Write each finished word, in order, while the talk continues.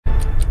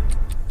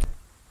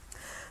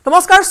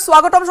নমস্কাৰ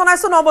স্বাগতম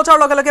জনাইছো 9 বছৰ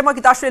লগে লগে মই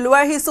গীতাশ্ৰী লৈ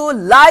আহিছো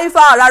লাইভ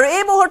আৰু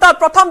এই মুহূৰ্তত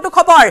প্ৰথমটো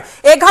খবৰ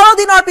 11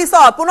 দিনৰ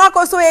পিছত পুনৰ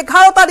কৈছো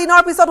 11টা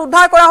দিনৰ পিছত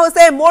উদ্ধাৰ কৰা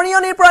হৈছে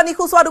মৰিয়নিৰ পৰা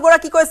নিখুচোৱা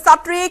দুগৰাকী কৈ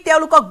ছাত্ৰীক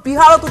তেওঁলোকক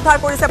বিহাৰত উদ্ধাৰ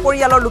কৰিছে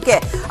পৰিয়ালৰ লোকে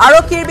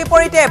আৰক্ষীৰ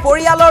বিপৰীতে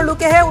পৰিয়ালৰ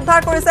লোকেহে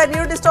উদ্ধাৰ কৰিছে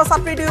নিৰ্দিষ্ট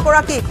ছাত্ৰী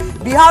দুগৰাকী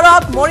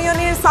বিহাৰত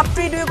মৰিয়নিৰ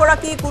ছাত্ৰী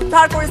দুগৰাকীক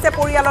উদ্ধাৰ কৰিছে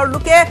পৰিয়ালৰ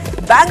লোকে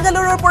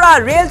বেংগালুৰুৰ পৰা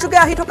ৰেল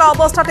যোগে আহি থকা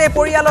অৱস্থাতে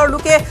পৰিয়ালৰ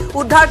লোকে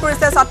উদ্ধাৰ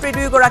কৰিছে ছাত্ৰী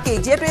দুগৰাকী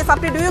যেটো এই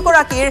ছাত্ৰী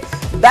দুগৰাকীৰ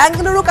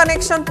বেংগালুৰু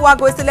কানেকশন পোৱা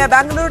গৈছিলে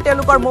বেংগালুৰু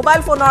তেওঁলোকৰ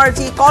মোবাইল ফোনৰ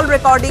যি কল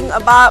ৰেকৰ্ডিং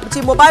বা যি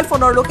মোবাইল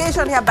ফোনৰ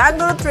লোকেশন হে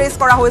বেংগালুৰু ট্ৰেস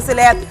কৰা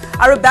হৈছিলে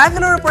আৰু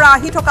বেংগালুৰুৰ পৰা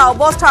আহি থকা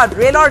অৱস্থাত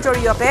ৰেলৰ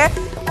জৰিয়তে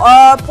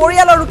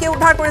পৰিয়ালৰ লোকে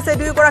উদ্ধাৰ কৰিছে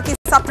দুগৰাকী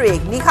ছাত্ৰীক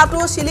নিখাটো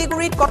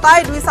শিলিগুৰিত কটাই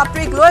দুই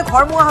ছাত্ৰীক লৈ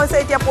ঘৰমুৱা হৈছে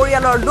এতিয়া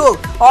পৰিয়ালৰ লোক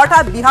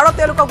অৰ্থাৎ বিহাৰত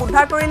তেওঁলোকক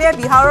উদ্ধাৰ কৰিলে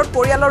বিহাৰত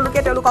পৰিয়ালৰ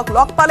লোকে তেওঁলোকক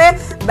লগ পালে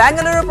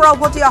বেংগালুৰুৰ পৰা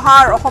উভতি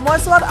অহাৰ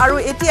সময়ছোৱাত আৰু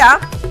এতিয়া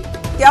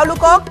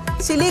তেওঁলোকক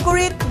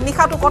শিলিগুৰিত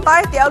নিখাটো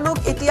কটাই তেওঁলোক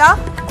এতিয়া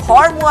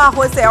ঘৰমুৱা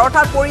হৈছে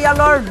অৰ্থাৎ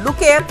পৰিয়ালৰ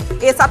লোকে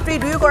এই ছাত্ৰী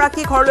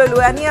দুগৰাকী ঘৰলৈ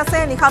লৈ আনি আছে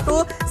নিখাটো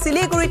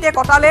শিলিগুৰিতে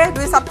কটালে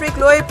দুই ছাত্ৰীক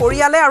লৈ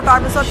পৰিয়ালে আৰু তাৰ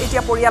পিছত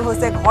এতিয়া পৰিয়াল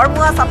হৈছে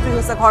ঘৰমুৱা ছাত্ৰী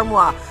হৈছে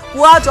ঘৰমুৱা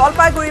পুৱা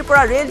জলপাইগুৰিৰ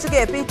পৰা ৰেল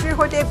যোগে পিতৃৰ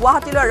সৈতে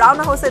গুৱাহাটীলৈ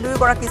ৰাওনা হৈছে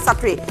দুগৰাকী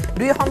ছাত্ৰী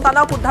দুই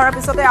সন্তানক উদ্ধাৰৰ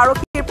পিছতে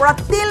আৰক্ষীৰ পৰা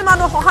তিল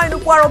মানুহ সহায়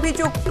নোপোৱাৰ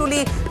অভিযোগ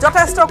তুলি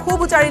যথেষ্ট খুব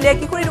উচাৰিলে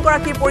কিশোৰী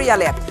দুগৰাকীৰ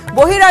পৰিয়ালে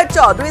বহিৰাজ্য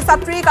দুই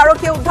ছাত্ৰীক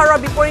আৰক্ষীয়ে উদ্ধাৰৰ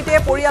বিপৰীতে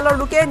পৰিয়ালৰ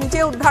লোকে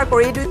নিজে উদ্ধাৰ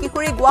কৰি দুই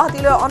কিশোৰী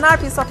গুৱাহাটীলৈ অনাৰ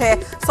পিছতহে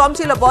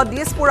চমচি ল'ব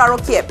দিছপুৰ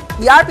আৰক্ষীয়ে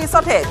ইয়াৰ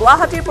পিছতহে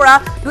গুৱাহাটীৰ পৰা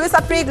দুই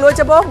ছাত্ৰীক লৈ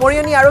যাব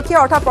মৰিয়নি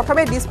আৰক্ষীয়ে অৰ্থাৎ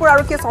প্ৰথমে দিছপুৰ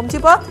আৰক্ষীয়ে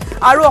চমচিব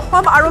আৰু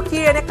অসম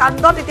আৰক্ষীৰ এনে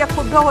কাণ্ডত এতিয়া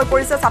ক্ষুব্ধ হৈ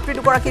পৰিছে ছাত্ৰী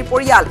দুগৰাকীৰ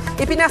পৰিয়াল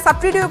ইপিনে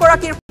ছাত্ৰী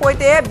দুগৰাকীৰ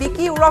সৈতে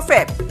বিকি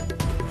উৰফে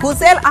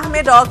হুজেল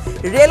আহমেদক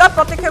ৰেলত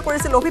প্ৰত্যক্ষ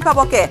কৰিছিল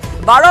অভিভাৱকে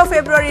 12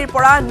 ফেব্ৰুৱাৰীৰ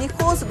পৰা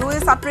নিখোজ দুই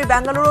ছাত্ৰী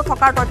বেংগালুৰু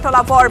থকাৰ তথ্য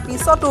লাভৰ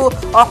পিছতো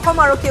অসম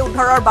আৰক্ষীয়ে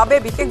উদ্ধাৰৰ বাবে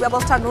বিশেষ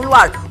ব্যৱস্থা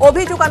নোলোৱাৰ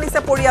অভিযোগ আনিছে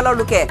পৰিয়ালৰ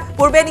লোকে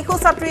পূৰ্বে নিখোজ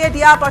ছাত্ৰীয়ে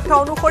দিয়া তথ্য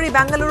অনুসৰি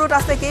বেংগালুৰুত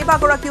আছে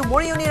কেইবাগৰাকীও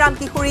মৰিয়নিৰ আন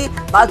কিশোৰী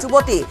বা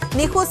যুৱতী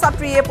নিখোজ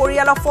ছাত্ৰীয়ে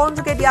পৰিয়ালক ফোন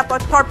যোগে দিয়া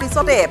তথ্যৰ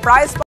পিছতে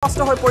প্ৰায় স্পষ্ট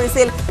হৈ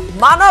পৰিছিল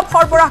মানৱ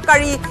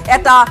সৰবৰাহকাৰী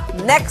এটা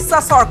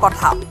নেক্সাছৰ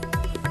কথা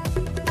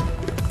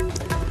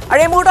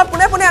আৰু এই মুহূৰ্তত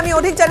পুনে আমি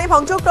অধিক জানি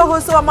সংযুক্ত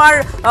হৈছো আমাৰ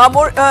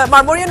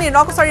মৰিয়নিৰ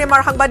নকছাৰী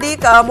আমাৰ সাংবাদিক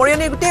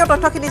মৰিয়নিৰ গোটেই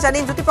তথ্যখিনি জানি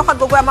জ্যোতিপ্ৰসাদ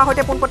গগৈ আমাৰ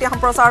সৈতে পোনপটীয়া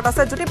সম্প্ৰচাৰত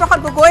আছে জ্যোতিপ্ৰসাদ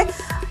গগৈ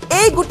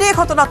এই গোটেই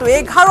ঘটনাটো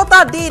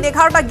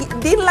 11টা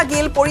দিন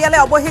লাগিল পৰিয়ালে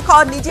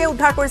অৱশেষত নিজে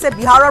উদ্ধাৰ কৰিছে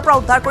বিহাৰৰ পৰা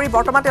উদ্ধাৰ কৰি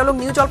বৰ্তমান তেওঁলোক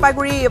নিউ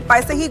জলপাইগুৰি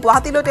পাইছেহি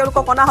গুৱাহাটীলৈ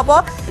তেওঁলোকক অনা হ'ব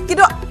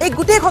কিন্তু এই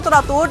গোটেই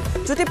ঘটনাটোত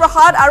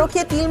জ্যোতিপ্ৰসাদ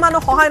আৰক্ষীয়ে তিল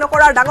মানুহ সহায়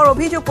নকৰাৰ ডাঙৰ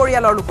অভিযোগ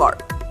পৰিয়ালৰ লোকৰ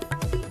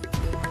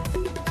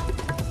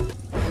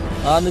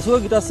নিশ্চয়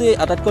গীতাশ্ৰী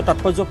আটাইতকৈ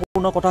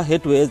তাৎপৰ্যপূৰ্ণ কথা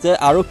সেইটোৱে যে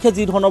আৰক্ষীয়ে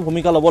যি ধৰণৰ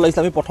ভূমিকা ল'ব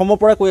লাগিছিল আমি প্ৰথমৰ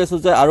পৰাই কৈ আছোঁ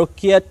যে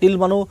আৰক্ষীয়ে তিল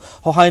মানুহ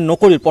সহায়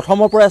নকৰিল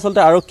প্ৰথমৰ পৰাই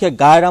আচলতে আৰক্ষীয়ে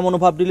গায়ৰা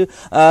মনোভাৱ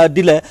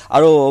দিলে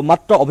আৰু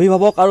মাত্ৰ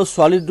অভিভাৱক আৰু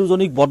ছোৱালী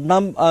দুজনীক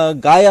বদনাম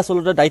গাই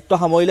আচলতে দায়িত্ব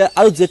সামৰিলে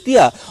আৰু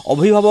যেতিয়া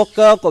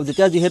অভিভাৱকক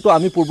যিহেতু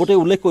আমি পূৰ্বতে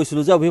উল্লেখ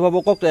কৰিছিলোঁ যে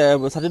অভিভাৱকক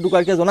ছাত্ৰী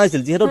দুগৰাকীয়ে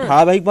জনাইছিল যিহেতু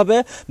ধাৰাবাহিকভাৱে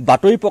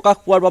বাতৰি প্ৰকাশ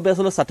পোৱাৰ বাবে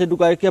আচলতে ছাত্ৰী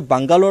দুগৰাকীয়ে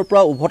বাংগালোৰৰ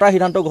পৰা উভতাৰ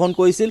সিদ্ধান্ত গ্ৰহণ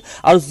কৰিছিল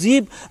আৰু যি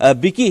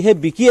বিকি সেই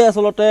বিকিয়ে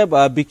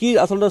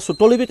আচলতে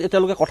চুটলিবিত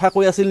তেওঁলোকে কথা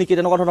কৈ আছিল নেকি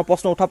তেনেকুৱা ধৰণৰ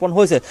প্ৰশ্ন উত্থাপন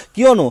হৈছে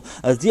কিয়নো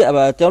যি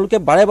তেওঁলোকে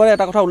বাৰে বাৰে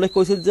এটা কথা উল্লেখ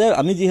কৰিছিল যে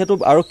আমি যিহেতু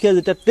আৰক্ষীয়ে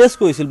যেতিয়া টেষ্ট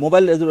কৰিছিল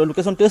মোবাইল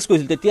লোকেশ্যন টেষ্ট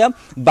কৰিছিল তেতিয়া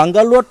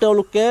বাংগালোৰত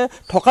তেওঁলোকে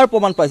থকাৰ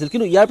প্ৰমাণ পাইছিল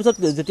কিন্তু ইয়াৰ পিছত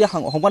যেতিয়া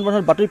সংবাদ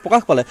মাধ্যমত বাতৰি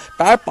প্ৰকাশ পালে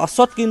তাৰ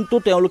পাছত কিন্তু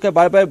তেওঁলোকে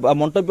বাৰে বাৰে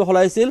মন্তব্য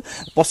সলাইছিল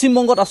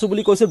পশ্চিমবংগত আছোঁ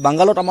বুলি কৈছিল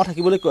বাংগালোৰত আমাৰ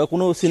থাকিবলৈ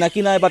কোনো চিনাকি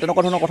নাই বা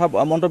তেনেকুৱা ধৰণৰ কথা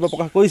মন্তব্য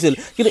প্ৰকাশ কৰিছিল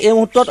কিন্তু এই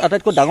মুহূৰ্তত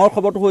আটাইতকৈ ডাঙৰ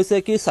খবৰটো হৈছে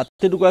কি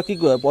ছাত্ৰী দুগৰাকী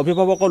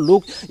অভিভাৱকৰ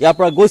লোক ইয়াৰ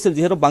পৰা গৈছিল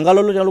যিহেতু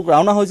বাংগালোৰলৈ তেওঁলোক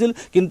ৰাওনা হৈছিল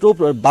কিন্তু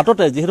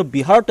বাটতে যিহেতু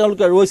বিহাৰত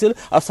তেওঁলোকে ৰৈছিল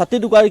আৰু ছাত্ৰী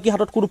দুগৰাকীৰ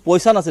হাতত কোনো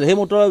পইচা নাছিল সেই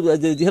মুহূৰ্তত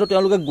যিহেতু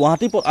তেওঁলোকে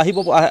গুৱাহাটী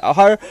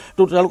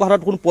অহাৰটো তেওঁলোকৰ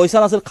হাতত কোনো পইচা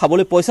নাছিল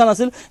খাবলৈ পইচা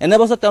নাছিল এনে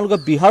অৱস্থাত তেওঁলোকে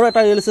বিহাৰৰ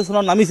এটা ৰেল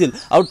ষ্টেচনত নামিছিল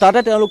আৰু তাতে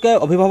তেওঁলোকে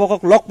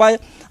অভিভাৱকক লগ পায়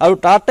আৰু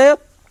তাতে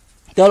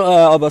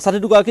ছাত্ৰী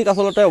দুগৰাকীক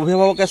আচলতে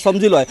অভিভাৱকে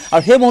চমজি লয়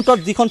আৰু সেই মুহূৰ্তত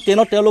যিখন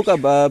ট্ৰেইনত তেওঁলোক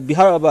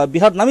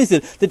বিহাৰত নামিছিল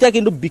তেতিয়া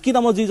কিন্তু বিকি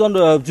নামৰ যিজন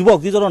যুৱক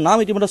যিজনৰ নাম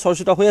ইতিমধ্যে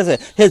চৰ্চিত হৈ আছে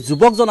সেই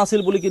যুৱকজন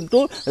আছিল বুলি কিন্তু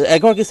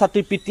এগৰাকী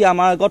ছাত্ৰীৰ পিতৃয়ে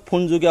আমাৰ আগত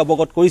ফোন যোগে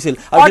অৱগত কৰিছিল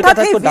আৰু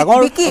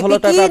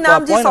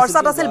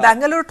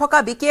বেংগালুৰুত থকা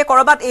বিকিয়ে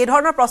কৰবাত এই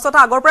ধৰণৰ প্ৰশ্নটা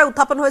আগৰ পৰাই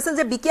উত্থাপন হৈছিল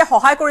যে বিকিয়ে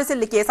সহায় কৰিছিল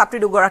নেকি এই ছাত্ৰী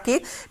দুগৰাকীক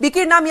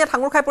বিকিৰ নাম ইয়াত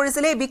সাঙুৰ খাই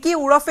পৰিছিল এই বিকি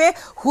উৰফে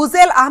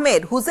হুজেল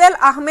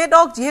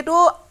আহমেদক যিহেতু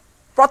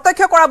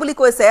প্ৰত্যক্ষ কৰা বুলি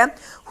কৈছে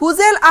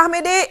হুজেল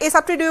আহমেদে এই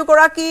ছাত্ৰী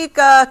দুগৰাকীক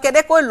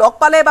কেনেকৈ লগ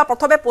পালে বা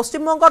প্ৰথমে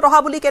পশ্চিমবংগত অহা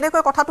বুলি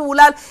কেনেকৈ কথাটো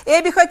ওলাল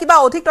এই বিষয়ে কিবা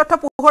অধিক তথ্য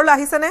পোহৰলৈ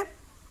আহিছেনে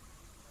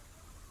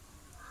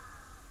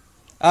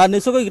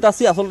নিশ্চয়কৈ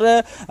গীতাশ্ৰী আচলতে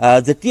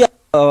যেতিয়া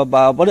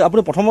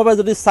আপুনি প্ৰথমৰ পৰা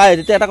যদি চাই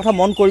তেতিয়া এটা কথা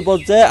মন কৰিব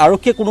যে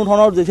আৰক্ষীয়ে কোনো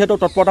ধৰণৰ যিহেতু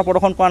তৎপৰতা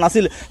প্ৰদৰ্শন কৰা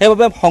নাছিল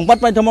সেইবাবে সংবাদ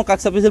মাধ্যমৰ কাষ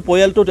চাপিছিল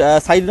পৰিয়ালটো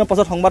 4 দিনৰ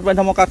পাছত সংবাদ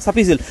মাধ্যমৰ কাষ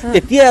চাপিছিল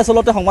তেতিয়াই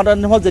আচলতে সংবাদ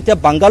মাধ্যমত যেতিয়া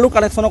বাংগালুৰু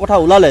কানেকশ্যনৰ কথা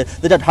ওলালে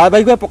যেতিয়া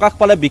ধাৰাবাহিকভাৱে প্ৰকাশ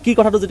পালে বিক্ৰীৰ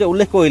কথাটো যেতিয়া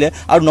উল্লেখ কৰিলে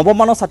আৰু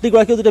নৱমানৰ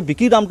ছাত্ৰীগৰাকীয়ে যেতিয়া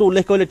বিক্ৰীৰ দামটো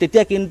উল্লেখ কৰিলে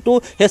তেতিয়া কিন্তু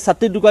সেই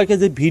ছাত্ৰী দুগৰাকীয়ে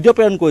যি ভিডিঅ'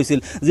 প্ৰেৰণ কৰিছিল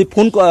যি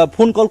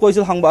ফোন কল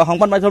কৰিছিল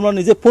সংবাদ মাধ্যমৰ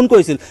নিজে ফোন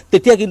কৰিছিল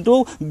তেতিয়া কিন্তু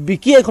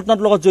বিক্ৰী এই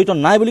ঘটনাটোৰ লগত জড়িত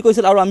নাই বুলি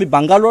কৈছিল আৰু আমি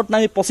বাংগালুৰুত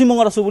নাই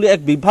পশ্চিমবংগত আছোঁ বুলি এক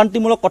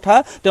বিভ্ৰান্তিমূলক কথা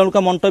তেওঁলোকে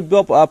মন্তব্য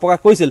প্ৰকাশ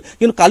কৰিছিল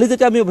কিন্তু কালি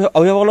যেতিয়া আমি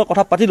অভিভাৱকৰ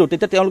কথা পাতিলোঁ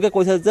তেতিয়া তেওঁলোকে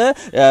কৈছে যে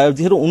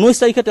যিহেতু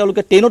 19 তাৰিখে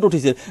তেওঁলোকে ট্ৰেইনত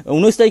উঠিছিল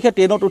 19 তাৰিখে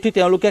ট্ৰেইনত উঠি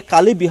তেওঁলোকে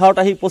কালি বিহাৰত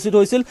আহি উপস্থিত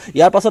হৈছিল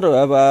ইয়াৰ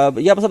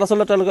পাছত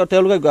আচলতে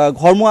তেওঁলোকে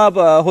ঘৰমুৱা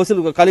হৈছিল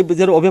কালি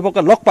যিহেতু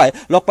অভিভাৱকে লগ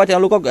পাই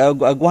তেওঁলোকক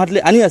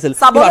গুৱাহাটীলৈ আনি আছিল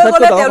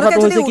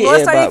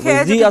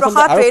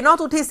ট্ৰেইনত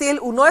উঠিছিল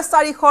 19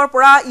 তাৰিখৰ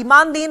পৰা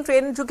ইমান দিন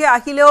ট্ৰেইন যোগে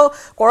আহিলেও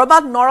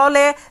কৰবাত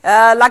নৰলে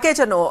লাগে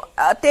জানো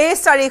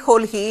 23 তাৰিখ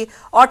হলহি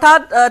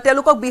অৰ্থাৎ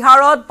তেওঁলোকক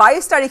বিহাৰত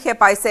 22 তাৰিখে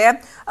পাইছে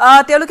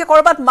তেওঁলোকে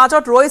কৰবাত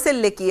মাজত ৰৈছিল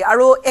নেকি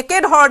আৰু একে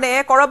ধৰণে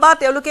কৰবাত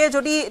তেওঁলোকে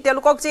যদি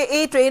তেওঁলোকক যে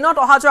এই ট্ৰেইনত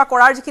অহা যোৱা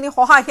কৰাৰ যিখিনি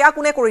সহায় সেয়া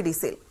কোনে কৰি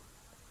দিছিল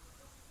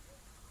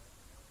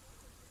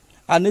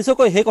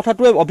নিশ্চয়কৈ সেই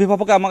কথাটোৱে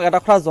অভিভাৱকে আমাক এটা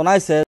কথা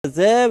জনাইছে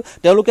যে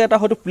তেওঁলোকে এটা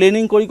হয়তো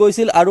প্লেনিং কৰি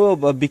গৈছিল আৰু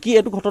বিকি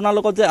এইটো ঘটনাৰ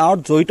লগত যে আঁৰত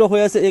জড়িত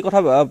হৈ আছে এই কথা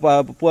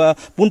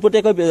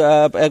পোনপটীয়াকৈ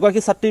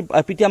এগৰাকী ছাত্ৰী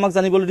পিতৃয়ে আমাক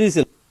জানিবলৈ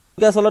দিছিল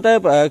আচলতে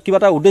কিবা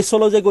এটা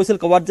উদ্দেশ্যলৈ যে গৈছিল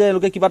ক'ৰবাত যে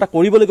এওঁলোকে কিবা এটা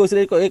কৰিবলৈ গৈছিল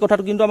এই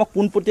কথাটো কিন্তু আমাক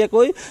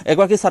পোনপটীয়াকৈ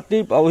এগৰাকী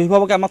ছাত্ৰীৰ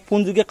অভিভাৱকে আমাক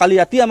ফোনযোগে কালি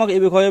ৰাতি আমাক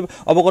এই বিষয়ে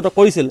অৱগত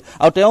কৰিছিল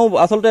আৰু তেওঁ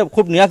আচলতে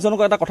খুব নিৰাশজনক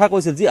এটা কথা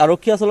কৈছিল যি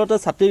আৰক্ষী আচলতে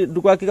ছাত্ৰী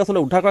দুগৰাকীক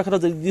আচলতে উদ্ধাৰ কৰাৰ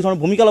ক্ষেত্ৰত যি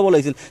ধৰণৰ ভূমিকা ল'ব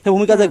লাগিছিল সেই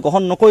ভূমিকা যে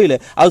গ্ৰহণ নকৰিলে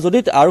আৰু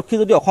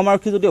যদি অসম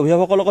আৰক্ষী যদি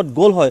অভিভাৱকৰ লগত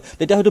গ'ল হয়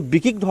তেতিয়া হয়তো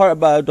বিকিক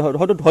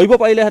হয়তো ধৰিব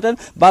পাৰিলেহেঁতেন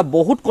বা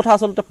বহুত কথা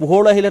আচলতে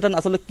পোহৰলৈ আহিলেহেঁতেন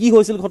আচলতে কি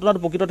হৈছিল ঘটনাটো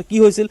প্ৰকৃততে কি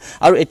হৈছিল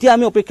আৰু এতিয়া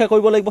আমি অপেক্ষা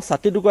কৰিব লাগিব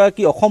ছাত্ৰী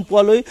দুগৰাকী অসম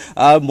পোৱালৈ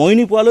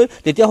মৰিনী পোৱালৈ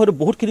তেতিয়া হয়তো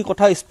বহুতখিনি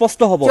কথা স্পষ্ট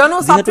হ'ব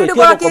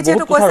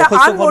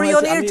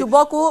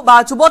যুৱকো বা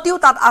যুৱতীও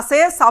তাত আছে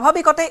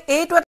স্বাভাৱিকতে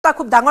এইটো এটা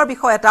খুব ডাঙৰ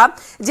বিষয় এটা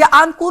যে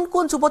আন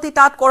কোন যুৱতী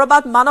তাত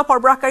কৰবাত মানৱ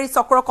সৰবৰাহকাৰী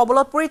চক্ৰৰ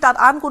কবলত পৰি তাত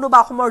আন কোনোবা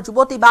অসমৰ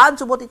যুৱতী বা আন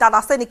যুৱতী তাত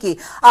আছে নেকি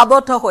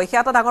আবদ্ধ হৈ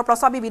সেয়া এটা ডাঙৰ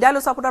প্ৰশ্ন আমি বিদায়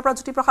লৈছো আপোনাৰ পৰা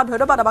জ্যোতিপ্ৰসাদ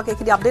ধন্যবাদ আমাক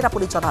এইখিনি আপডেট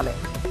আপুনি জনালে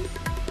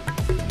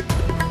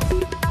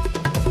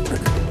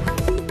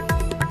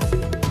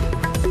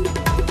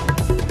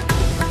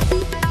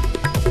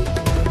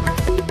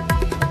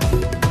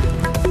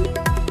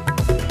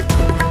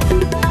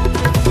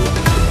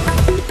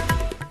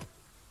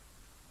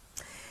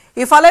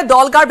ইফালে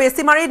দলগাৰ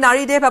বেছিমাৰী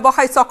নাৰী দেহ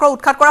ব্যৱসায়ী চক্ৰ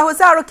উৎখাত কৰা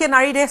হৈছে আৰু কে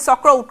নাৰী দেহ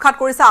চক্ৰ উৎখাত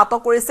কৰিছে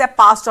আটক কৰিছে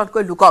 5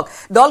 জনকৈ লোকক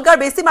দলগাৰ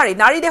বেছিমাৰী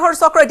নাৰী দেহৰ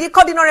চক্ৰই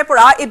দীৰ্ঘদিনৰে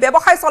পৰা এই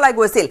ব্যৱসায় চলাই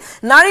গৈছিল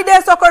নাৰী দেহ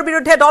চক্ৰৰ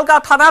বিৰুদ্ধে দলগাৰ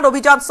থানাত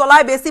অভিযান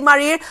চলাই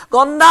বেছিমাৰীৰ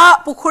গন্দা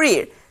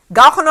পুখুৰীৰ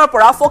গাঁওখনৰ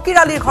পৰা ফকিৰ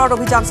আলীৰ ঘৰত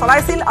অভিযান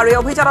চলাইছিল আৰু এই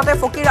অভিযানতে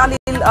ফকিৰ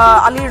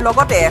আলীৰ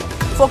লগতে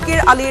ফকিৰ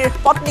আলীৰ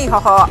পত্নী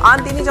সহ আন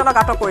 3 জনক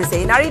আটক কৰিছে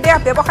এই নাৰী দেহ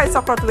ব্যৱসায়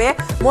চক্ৰটোৱে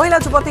মহিলা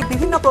যুৱতীক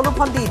বিভিন্ন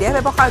প্ৰলোভন দি দেহ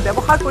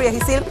ব্যৱহাৰ কৰি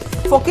আহিছিল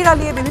ফকিৰ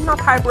আলীয়ে বিভিন্ন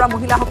ঠাইৰ পৰা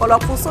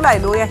মহিলাসকলক ফুচুলাই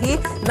লৈ আহি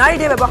নাৰী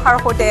দেহ ব্যৱহাৰৰ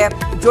সৈতে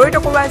জড়িত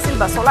কৰাইছিল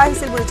বা চলাই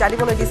আহিছিল বুলি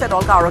জানিবলৈ দিছে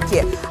দলগা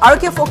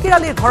আৰক্ষীয়ে ফকিৰ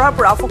আলীৰ ঘৰৰ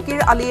পৰা ফকিৰ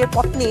আলীৰ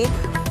পত্নী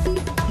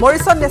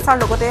মৰিছন নেছাৰ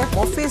লগতে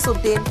মফিজ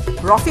উদ্দিন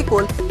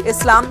ৰফিকুল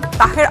ইছলাম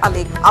তাহেৰ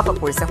আলীক আটক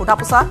কৰিছে সোধা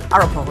পোছা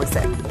আৰম্ভ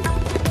হৈছে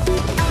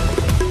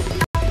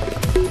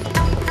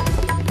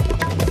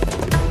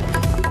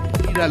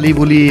আলী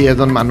বুলি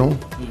এজন মানুহ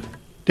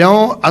তেওঁ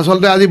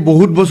আচলতে আজি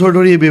বহুত বছৰ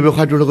ধৰি এই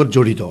ব্যৱসায়টোৰ লগত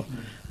জড়িত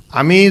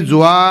আমি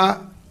যোৱা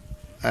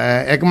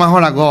 1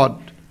 মাহৰ আগত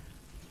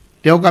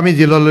তেওঁক আমি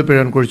জেললৈ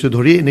প্ৰেৰণ কৰিছোঁ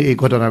ধৰি এই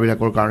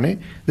ঘটনাবিলাকৰ কাৰণে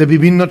যে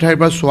বিভিন্ন ঠাইৰ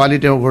পৰা ছোৱালী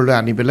তেওঁৰ ঘৰলৈ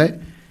আনি পেলাই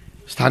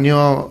স্থানীয়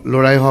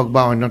ল'ৰাই হওক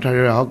বা অন্য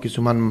ঠাইৰে হওক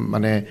কিছুমান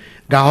মানে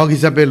গ্ৰাহক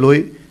হিচাপে লৈ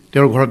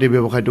তেওঁৰ ঘৰত এই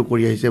ব্যৱসায়টো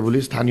কৰি আহিছে বুলি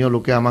স্থানীয়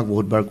লোকে আমাক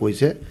বহুতবাৰ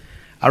কৈছে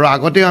আৰু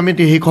আগতেও আমি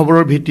সেই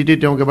খবৰৰ ভিত্তিতে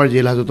তেওঁক এবাৰ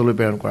জেল হাজতলৈ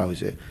প্ৰেৰণ কৰা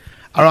হৈছে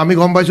আৰু আমি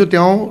গম পাইছোঁ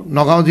তেওঁ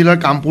নগাঁও জিলাৰ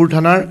কামপুৰ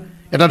থানাৰ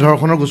এটা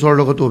ধৰ্ষণৰ গোচৰৰ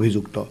লগতো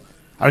অভিযুক্ত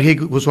আৰু সেই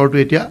গোচৰটো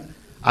এতিয়া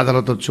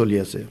আদালতত চলি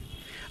আছে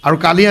আৰু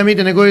কালি আমি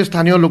তেনেকৈ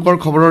স্থানীয় লোকৰ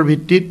খবৰৰ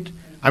ভিত্তিত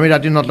আমি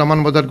ৰাতি 9টামান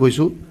বজাত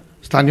গৈছোঁ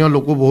স্থানীয়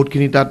লোকো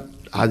বহুতখিনি তাত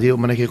হাজিৰ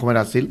মানে সেই সময়ত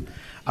আছিল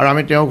আৰু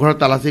আমি তেওঁৰ ঘৰত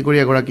তালাচী কৰি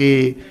এগৰাকী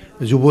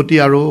যুৱতী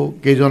আৰু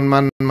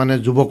কেইজনমান মানে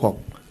যুৱকক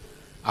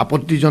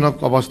আপত্তিজনক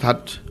অৱস্থাত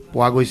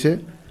পোৱা গৈছে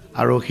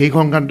আৰু সেই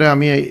সংক্ৰান্তে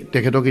আমি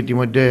তেখেতক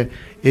ইতিমধ্যে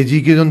এই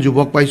যিকেইজন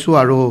যুৱক পাইছোঁ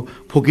আৰু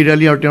ফকিৰ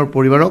আলী আৰু তেওঁৰ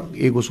পৰিবাৰক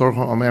এই গোচৰ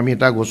আমি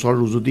এটা গোচৰ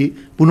ৰুজু দি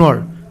পুনৰ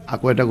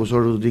আকৌ এটা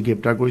গোচৰ ৰুজু দি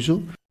গ্ৰেপ্তাৰ কৰিছোঁ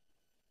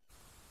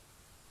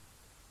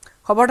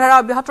খবৰধাৰা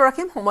অব্যাহত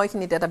ৰাখিম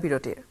সময়খিনিতে এটা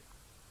বিৰতিৰ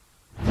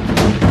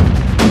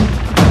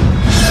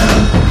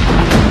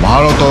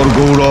ভাৰতৰ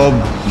গৌৰৱ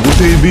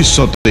গোটেই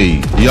বিশ্বতেই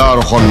ইয়াৰ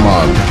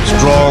সন্মান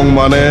ষ্ট্ৰং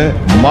মানে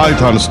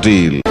মাইথান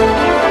ষ্টীল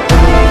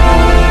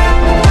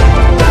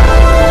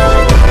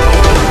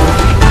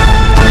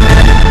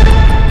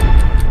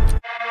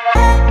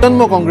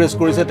জন্ম কংগ্ৰেছ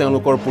কৰিছে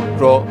তেওঁলোকৰ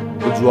পুত্ৰ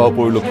যোৱা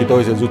পৰিলক্ষিত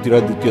হৈছে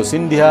জ্যোতিৰাদিত্য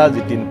সিন্ধিয়া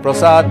জিতিন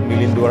প্ৰসাদ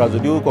মিলিন্দ দুৱাৰা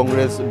যদিও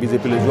কংগ্ৰেছ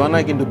বিজেপিলৈ যোৱা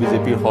নাই কিন্তু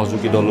বিজেপিৰ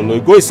সহযোগী দললৈ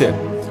গৈছে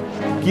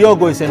কিয়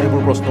গৈছে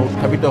এনেবোৰ প্ৰশ্ন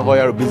উত্থাপিত হয়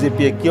আৰু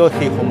বিজেপিয়ে কিয়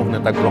সেই সমূহ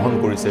নেতা গ্ৰহণ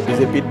কৰিছে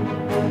বিজেপিত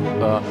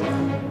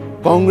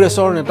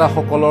কংগ্ৰেছৰ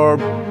নেতাসকলৰ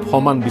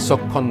সমান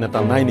বিচক্ষণ নেতা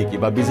নাই নেকি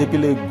বা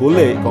বিজেপিলৈ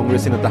গ'লে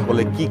কংগ্ৰেছী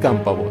নেতাসকলে কি কাম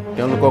পাব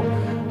তেওঁলোকক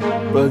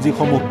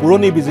যিসমূহ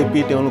পুৰণি বিজেপি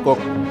তেওঁলোকক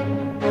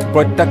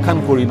প্ৰত্যাখ্যান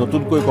কৰি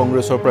নতুনকৈ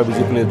কংগ্ৰেছৰ পৰা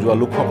বিজেপিলৈ যোৱা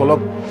লোকসকলক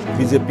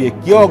বিজেপিয়ে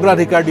কিয়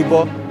অগ্ৰাধিকাৰ দিব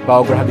বা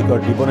অগ্ৰাধিকাৰ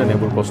দিবনে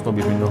এনেবোৰ প্ৰশ্ন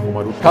বিভিন্ন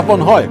সময়ত উত্থাপন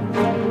হয়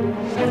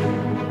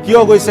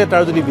কিয় গৈছে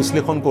তাৰ যদি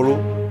বিশ্লেষণ কৰোঁ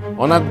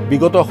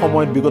বিগত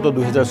সময়ত বিগত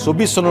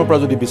 2024 চনৰ পৰা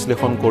যদি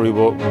বিশ্লেষণ কৰিব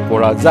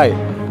পৰা যায়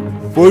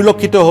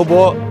পৰিলক্ষিত হ'ব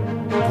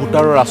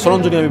ভোটাৰৰ আচৰণ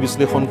যদি আমি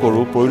বিশ্লেষণ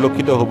কৰোঁ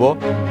পৰিলক্ষিত হ'ব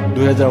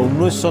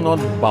 2019 চনত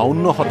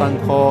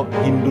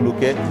 52% হিন্দু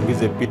লোকে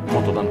বিজেপিত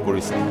মতদান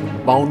কৰিছে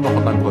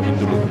 52%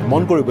 হিন্দু লোকে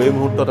মন কৰিব এই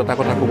মুহূৰ্তত এটা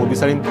কথা ক'ব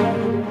বিচাৰিম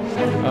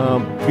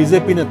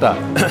বিজেপি নেতা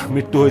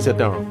মৃত্যু হৈছে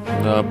তেওঁৰ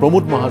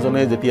প্ৰমোদ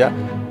মহাজনে যেতিয়া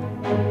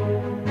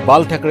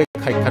বাল ঠাকৰে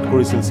সাক্ষাৎ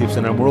কৰিছিল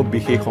শিৱসেনাৰ মুৰব্বী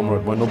সেই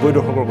সময়ত মই 90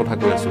 দশকৰ কথা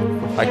কৈ আছোঁ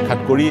সাক্ষাৎ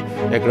কৰি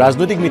এক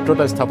ৰাজনৈতিক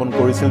মিত্ৰতা স্থাপন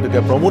কৰিছিল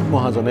তেতিয়া প্ৰমোদ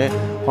মহাজনে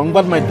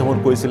সংবাদ মাধ্যমত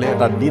কৈছিল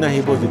এটা দিন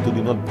আহিব যিটো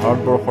দিনত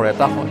ভাৰতবৰ্ষৰ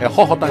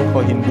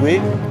 100% হিন্দুৱে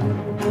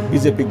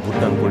বিজেপিক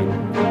ভোটদান কৰিব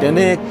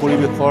তেনে এক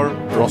পৰিৱেশৰ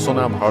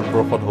ৰচনা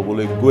ভাৰতবৰ্ষত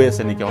হ'বলৈ গৈ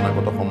আছে নেকি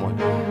অনাগত সময়ত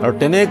আৰু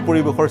তেনে এক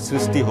পৰিৱেশৰ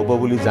সৃষ্টি হ'ব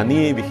বুলি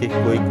জানিয়েই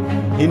বিশেষকৈ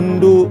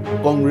হিন্দু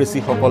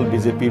কংগ্ৰেছীসকল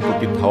বিজেপিৰ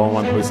প্ৰতি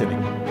ধাৱমান হৈছে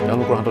নেকি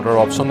তেওঁলোকৰ হাতত আৰু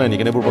অপশ্যন নাই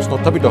নেকি এনেবোৰ প্ৰশ্ন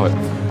উত্থাপিত হয়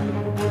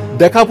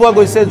দেখা পোৱা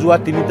গৈছে যোৱা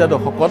 3টা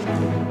দশকত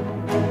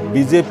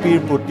বিজেপিৰ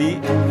প্ৰতি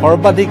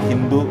সৰ্বাধিক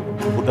হিন্দু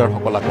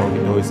ভোটাৰসকল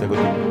আকৰ্ষিত হৈছে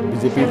গতিকে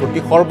বিজেপিৰ প্ৰতি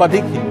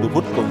সৰ্বাধিক হিন্দু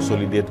ভোট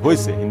কনচলিডেট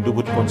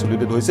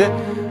হৈছে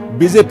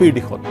বিজেপিৰ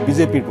দিশত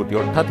বিজেপিৰ প্ৰতি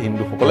অৰ্থাৎ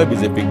হিন্দুসকলে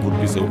বিজেপিক ভোট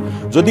দিছে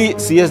যদি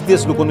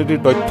CSDS লোকনীতিৰ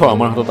তথ্য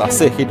আমাৰ হাতত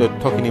আছে সেই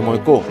তথ্যখিনি মই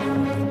কওঁ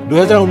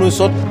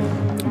 2019ত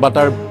বা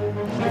তাৰ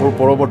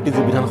পৰৱৰ্তী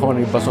যে বিধানসভা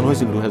নিৰ্বাচন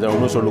হৈছিল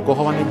 2019ৰ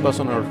লোকসভা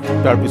নিৰ্বাচন আৰু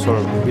তাৰ পিছৰ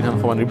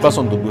বিধানসভা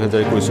নিৰ্বাচনটো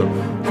 2021ৰ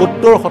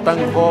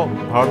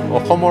 70%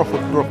 অসমৰ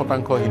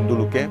 70% হিন্দু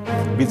লোকে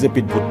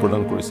বিজেপিত ভোট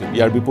প্ৰদান কৰিছিল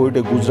ইয়াৰ বিপৰীতে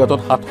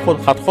গুজৰাটত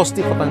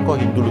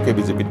 67% হিন্দু লোকে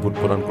বিজেপিত ভোট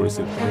প্ৰদান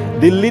কৰিছিল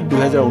দিল্লীত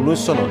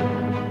 2019 চনত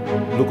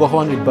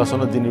লোকসভা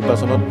নিৰ্বাচনত যি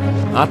নিৰ্বাচনত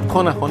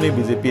 8খন আসনে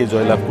বিজেপিয়ে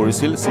জয়লাভ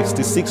কৰিছিল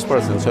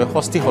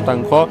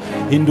 66%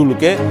 হিন্দু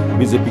লোকে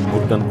বিজেপিক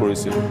ভোটদান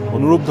কৰিছিল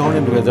অনুৰূপ ধৰণে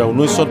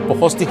 2019ত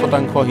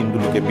 65% হিন্দু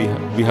লোকে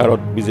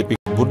বিহাৰত বিজেপিক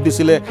ভোট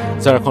দিছিলে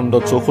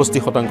ঝাৰখণ্ডত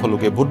 64%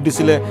 লোকে ভোট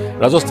দিছিলে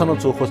ৰাজস্থানত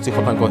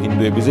 64%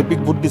 হিন্দুৱে বিজেপিক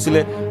ভোট দিছিলে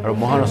আৰু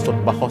মহাৰাষ্ট্ৰত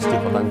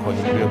 62%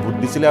 হিন্দুৱে ভোট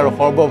দিছিলে আৰু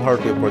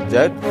সৰ্বভাৰতীয়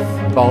পৰ্যায়ত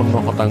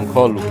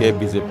 52% লোকে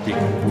বিজেপিক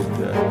ভোট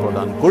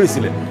প্ৰদান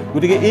কৰিছিলে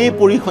গতিকে এই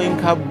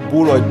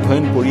পৰিসংখ্যাবোৰ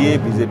অধ্যয়ন কৰিয়ে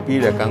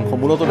বিজেপিৰ একাংশ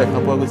মূলত দেখা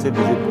পোৱা গৈছে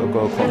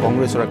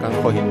কংগ্ৰেছৰ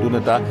একাংশ হিন্দু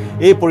নেতা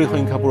এই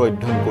পৰিসংখ্যাবোৰ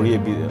অধ্যয়ন কৰিয়ে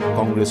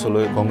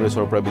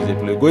কংগ্ৰেছৰ পৰা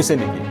বিজেপিলৈ গৈছে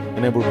নেকি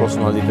এনেবোৰ প্ৰশ্ন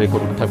আজি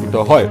তাৰিখত উত্থাপিত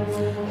হয়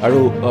আৰু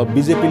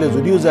বিজেপিলৈ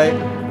যদিও যায়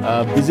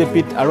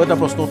বিজেপিত আৰু এটা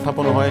প্ৰশ্ন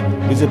উত্থাপন হয়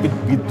বিজেপিত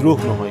বিদ্ৰোহ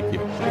নহয়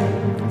কিয়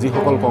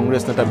যিসকল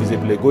কংগ্ৰেছ নেতা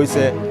বিজেপিলৈ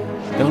গৈছে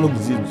তেওঁলোক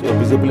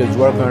বিজেপিলৈ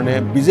যোৱাৰ কাৰণে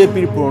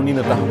বিজেপিৰ পুৰণি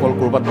নেতাসকল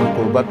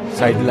ক'ৰবাত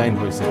চাইডলাইন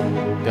হৈছে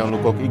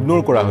তেওঁলোকক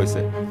ইগনোৰ কৰা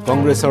হৈছে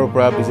কংগ্ৰেছৰ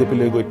পৰা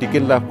বিজেপিলৈ গৈ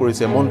টিকেট লাভ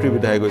কৰিছে মন্ত্ৰী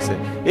বিধায়ক হৈছে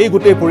এই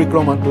গোটেই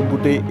পৰিক্ৰমাটোত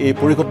গোটেই এই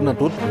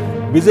পৰিঘটনাটোত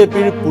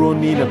বিজেপিৰ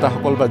পুৰণি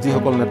নেতাসকল বা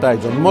যিসকল নেতাই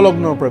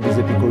জন্মলগ্নৰ পৰা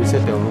বিজেপি কৰিছে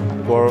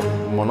তেওঁলোকৰ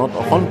মনত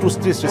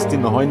অসন্তুষ্টিৰ সৃষ্টি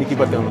নহয় নেকি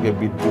বা তেওঁলোকে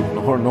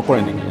বিদ্ৰোহ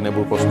নকৰে নেকি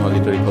এনেবোৰ প্ৰশ্ন আজি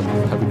তাৰিখত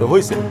উত্থাপিত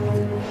হৈছে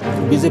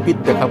বিজেপিত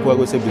দেখা পোৱা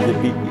গৈছে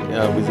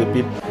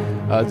বিজেপিত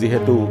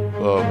যিহেতু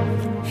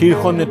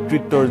শীৰ্ষ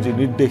নেতৃত্বৰ যি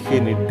নিৰ্দেশ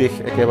সেই নিৰ্দেশ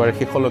একেবাৰে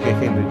শেষলৈকে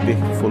সেই নিৰ্দেশ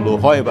ফলো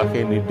হয় বা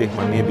সেই নিৰ্দেশ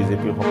মানিয়ে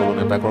বিজেপিৰ সকলো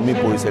নেতাকৰ্মী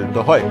পৰিচালিত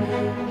হয়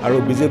আৰু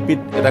বিজেপিত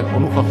এটা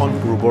অনুশাসন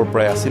পূৰ্বৰ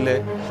পৰাই আছিলে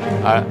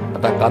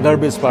এটা কাডাৰ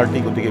বেছ পাৰ্টি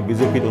গতিকে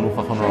বিজেপিত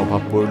অনুশাসনৰ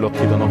অভাৱ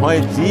পৰিলক্ষিত নহয়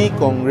যি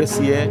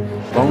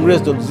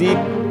কংগ্ৰেছ দল যি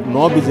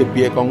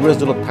বিজেপিয়ে কংগ্ৰেছ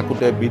দলত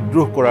থাকোঁতে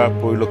বিদ্ৰোহ কৰাৰ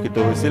পৰিলক্ষিত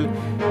হৈছিল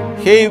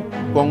সেই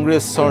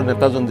কংগ্ৰেছৰ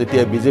নেতাজন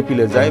যেতিয়া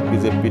বিজেপিলৈ যায়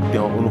বিজেপিত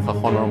তেওঁ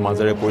অনুশাসনৰ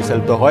মাজেৰে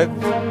পৰিচালিত হয়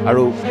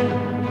আৰু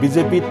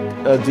বিজেপিত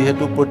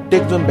যেহেতু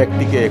প্ৰত্যেকজন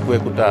ব্যক্তিকে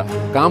একোটা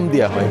কাম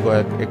দিয়া হয়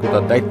একোটা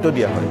দায়িত্ব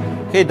দিয়া হয়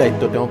সেই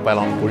দায়িত্ব তেওঁ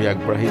পালন কৰি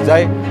আগবাঢ়ি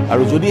যায়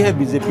আৰু যদিহে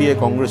বিজেপিয়ে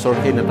কংগ্ৰেছৰ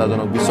সেই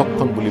নেতাজনক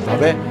বিচক্ষণ বুলি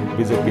ভাবে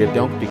বিজেপিয়ে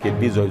তেওঁক টিকেট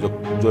দি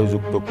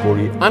জয়যুক্ত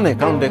কৰি আনে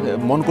কাৰণ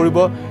মন কৰিব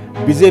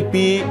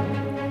বিজেপি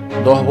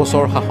 10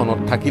 বছৰ শাসনত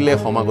থাকিলে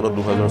সমাগত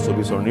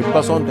 2024ৰ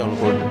নিৰ্বাচন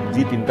তেওঁলোকৰ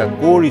যি 3টা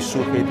কোৰ ইস্যু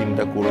সেই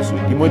 3টা কোৰ ইস্যু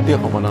ইতিমধ্যে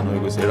সমাধান হৈ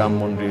গৈছে ৰাম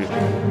মন্দিৰ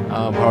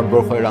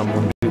ভাৰতবৰ্ষই ৰাম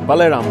মন্দিৰ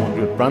পালে ৰাম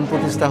মন্দিৰত প্ৰাণ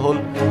প্ৰতিষ্ঠা হ'ল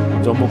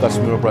জম্মু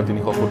কাশ্মীৰৰ পৰা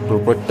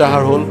 370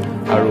 প্ৰত্যাহাৰ হ'ল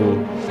আৰু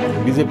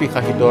বিজেপি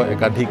শাসিত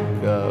একাধিক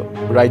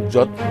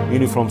ৰাজ্যত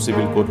ইউনিফৰ্ম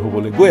চিভিল কোড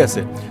হ'বলৈ গৈ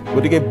আছে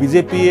গতিকে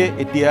বিজেপিয়ে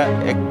এতিয়া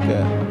এক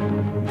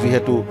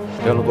যেহেতু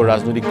তেওঁলোকৰ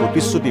ৰাজনৈতিক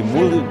প্ৰতিশ্ৰুতি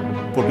মূল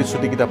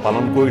প্ৰতিশ্ৰুতিকেইটা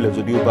পালন কৰিলে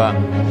যদিও বা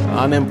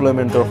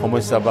আনএমপ্লয়মেণ্টৰ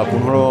সমস্যা বা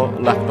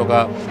 15 লাখ টকা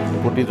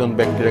প্ৰতিজন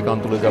ব্যক্তিৰ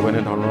একাউণ্টলৈ যাব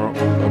এনেধৰণৰ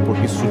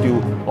প্ৰতিশ্ৰুতিও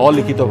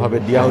অলিখিতভাৱে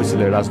দিয়া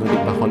হৈছিলে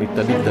ৰাজনৈতিক ভাষণ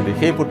ইত্যাদি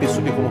সেই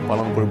প্ৰতিশ্ৰুতিসমূহ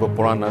পালন কৰিব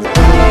পৰা নাযায়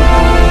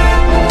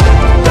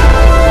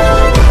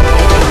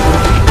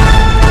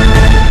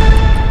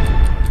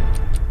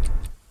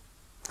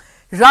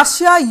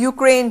ৰাছিয়া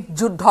ইউক্ৰেইন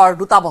যুদ্ধৰ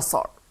 2টা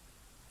বছৰ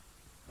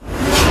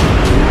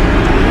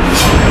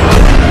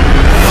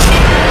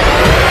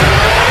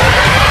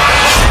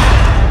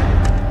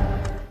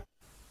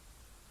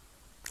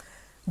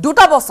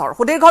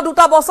সুদীৰ্ঘ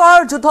 2টা বছৰ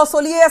যুদ্ধ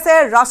চলি আছে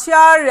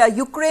ৰাছিয়াৰ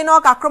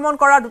ইউক্ৰেইনক আক্ৰমণ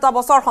কৰা 2টা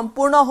বছৰ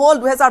সম্পূৰ্ণ হ'ল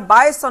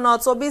 2022 চনত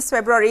 24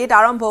 ফেব্ৰুৱাৰীত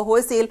আৰম্ভ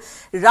হৈছিল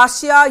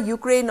ৰাছিয়া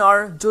ইউক্ৰেইনৰ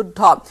যুদ্ধ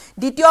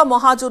দ্বিতীয়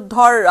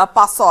মহাযুদ্ধৰ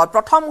পাছত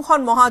প্ৰথমখন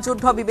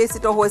মহাযুদ্ধ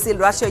বিবেচিত হৈছিল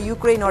ৰাছিয়া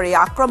ইউক্ৰেইনৰ এই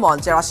আক্ৰমণ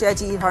যে ৰাছিয়াই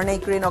যি ধৰণে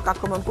ইউক্ৰেইনক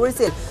আক্ৰমণ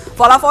কৰিছিল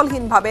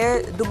ফলাফলহীনভাৱে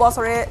 2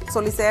 বছৰে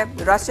চলিছে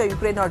ৰাছিয়া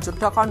ইউক্ৰেইনৰ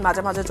যুদ্ধখন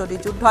মাজে মাজে যদি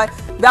যুদ্ধ হয়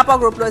ব্যাপক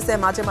ৰূপ লৈছে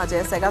মাজে মাজে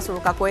সেগা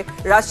সুৰুকাকৈ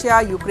ৰাছিয়া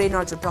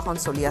ইউক্ৰেইনৰ যুদ্ধখন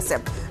চলি আছে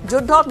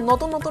যুদ্ধত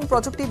নতুন নতুন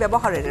প্ৰযুক্তি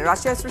ব্যৱহাৰেৰে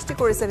ৰাছিয়াই সৃষ্টি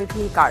কৰিছে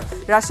বিভীষিকাৰ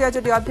ৰাছিয়াই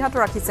যদি অব্যাহত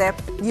ৰাখিছে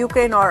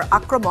ইউক্ৰেইনৰ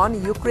আক্ৰমণ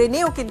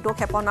ইউক্ৰেইনেও কিন্তু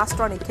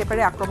ক্ষেপণাস্ত্ৰ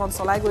নিক্ষেপেৰে আক্ৰমণ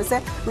চলাই গৈছে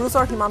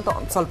ৰুছৰ সীমান্ত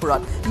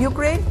অঞ্চলবোৰত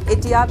ইউক্ৰেইন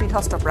এতিয়া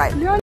বিধ্বস্ত প্ৰায়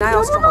নাই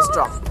অস্ত্ৰ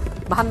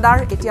ভাণ্ডাৰ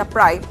এতিয়া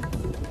প্ৰায়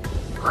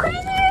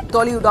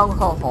তলি উদংহ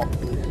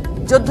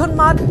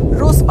যুদ্ধোন্মাদ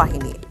ৰুছ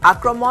বাহিনী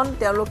আক্ৰমণ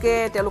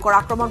তেওঁলোকৰ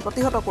আক্ৰমণ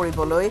প্ৰতিহত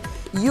কৰিবলৈ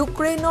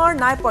ইউক্ৰেইনৰ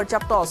নাই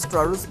পৰ্যাপ্ত অস্ত্ৰ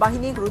ৰুছ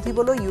বাহিনীক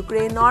ৰুধিবলৈ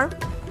ইউক্ৰেইনৰ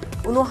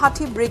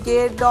 59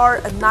 ব্ৰিগেডৰ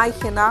নাই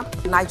সেনা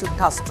নাই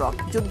যুদ্ধাস্ত্ৰ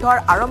যুদ্ধৰ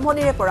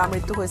আৰম্ভণিৰে পৰা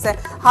মৃত্যু হৈছে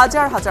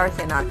হাজাৰ হাজাৰ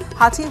সেনাৰ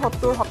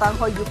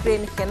 60-70%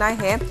 ইউক্ৰেইন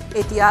সেনাইহে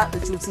এতিয়া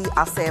যুঁজি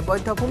আছে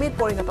বৈধ্যভূমিত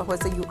পৰিণত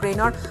হৈছে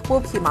ইউক্ৰেইনৰ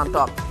পূব সীমান্ত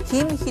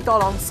হিম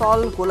শীতল অঞ্চল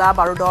গোলা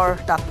বাৰুদৰ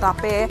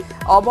তাপে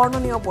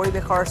অবৰ্ণনীয়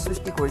পৰিৱেশৰ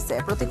সৃষ্টি কৰিছে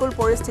প্ৰতিকূল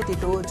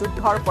পৰিস্থিতিটো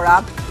যুদ্ধৰ পৰা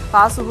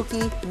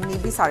পাছহুকি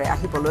নিবিচাৰে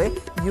আহিবলৈ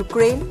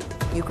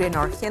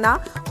ইউক্ৰেইনৰ সেনা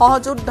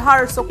সহযোদ্ধাৰ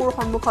চকুৰ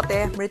সন্মুখতে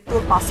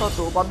মৃত্যুৰ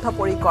পাছতো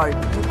বদ্ধপৰিকৰ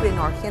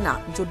ইউক্ৰেইনৰ সেনা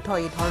যুদ্ধ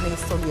এই ধৰণে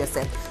চলি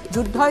আছে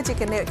যুদ্ধই যে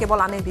কেৱল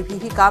আনে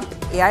বিভীষিকা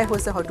এয়াই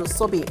হৈছে হয়তো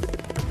ছবি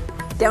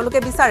তেওঁলোকে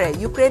বিচাৰে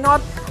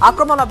ইউক্ৰেইনত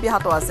আক্ৰমণ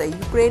অব্যাহত আছে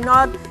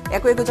ইউক্ৰেইনত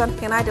একোজন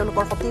সেনাই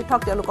তেওঁলোকৰ সতীৰ্থক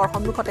তেওঁলোকৰ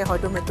সন্মুখতে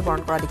হয়তো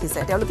মৃত্যুবৰণ কৰা দেখিছে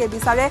তেওঁলোকে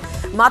বিচাৰে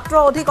মাত্ৰ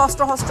অধিক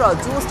অস্ত্ৰ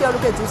যুঁজ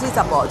তেওঁলোকে যুঁজি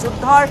যাব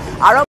যুদ্ধৰ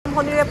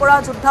আৰম্ভণিৰে পৰা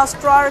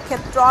যুদ্ধাস্ত্ৰৰ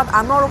ক্ষেত্ৰত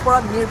আনৰ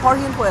ওপৰত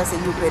নিৰ্ভৰশীল হৈ আছে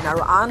ইউক্ৰেইন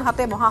আৰু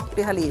আনহাতে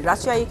মহাশক্তিশালী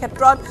ৰাছিয়া এই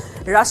ক্ষেত্ৰত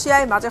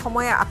ৰাছিয়াই মাজে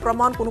সময়ে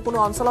আক্ৰমণ কোনো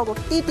অঞ্চলক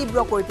অতি তীব্ৰ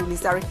কৰি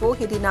তুলিছে আৰু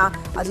সেইদিনা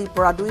আজিৰ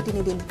পৰা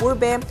 2-3 দিন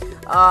পূৰ্বে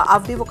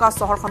আভডিভকা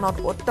চহৰখনত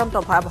অত্যন্ত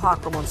ভয়াৱহ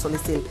আক্ৰমণ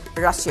চলিছিল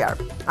ৰাছিয়াৰ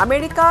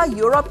আমেৰিকা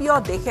ইউৰোপীয়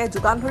দেশে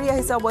যোগান ধৰি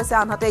আহিছে অৱশ্যে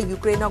আনহাতে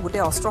ইউক্ৰেইনৰ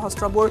গোটেই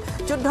অস্ত্ৰবোৰ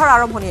যুদ্ধৰ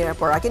আৰম্ভণিৰে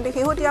পৰা কিন্তু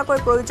শেহতীয়াকৈ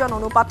প্ৰয়োজন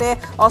অনুপাতে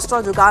অস্ত্ৰ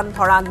যোগান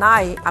ধৰা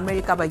নাই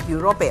আমেৰিকা বা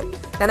ইউৰোপে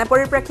তেনে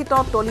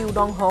পৰিপ্ৰেক্ষিতত তলি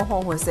উদংহ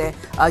হৈছে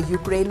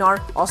ইউক্ৰেইনৰ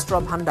অস্ত্ৰ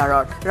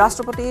ভাণ্ডাৰৰ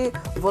ৰাষ্ট্ৰপতি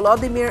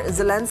ভলোদিমিৰ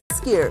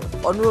জেলেনস্কিৰ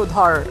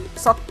অনুৰোধৰ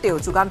সত্ত্বেও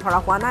যোগান ধৰা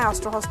হোৱা নাই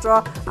অস্ত্ৰ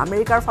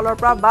আমেৰিকাৰ ফালৰ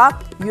পৰা বা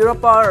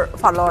ইউৰোপৰ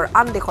ফালৰ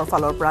আন দেশৰ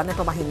ফালৰ পৰা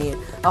নেটো বাহিনীৰ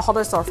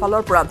সদস্যৰ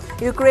ফালৰ পৰা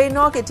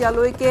ইউক্ৰেইনক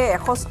এতিয়ালৈকে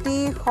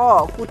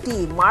 61 কোটি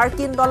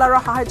মাৰ্কিন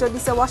ডলাৰৰ সাহায্য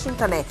দিছে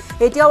ৱাশ্বিংটনে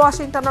এতিয়া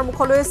ৱাশ্বিংটনৰ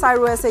মুখলৈ চাই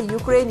ৰৈ আছে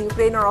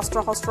ইউক্ৰেইনৰ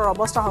অস্ত্ৰৰ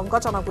অৱস্থা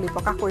সংকটজনক বুলি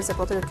প্ৰকাশ কৰিছে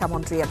প্ৰতিৰক্ষা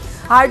মন্ত্ৰীয়ে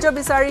সাহায্য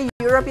বিচাৰি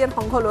ইউৰোপীয়ান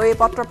সংঘলৈ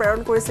পত্ৰ প্ৰেৰণ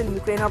কৰিছিল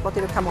ইউক্ৰেইনৰ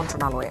প্ৰতিৰক্ষা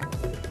মন্ত্ৰণালয়ে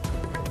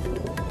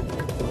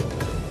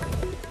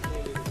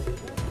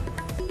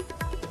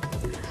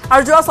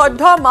আৰু যোৱা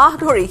 14 মাহ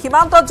ধৰি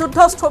সীমান্তত যুদ্ধ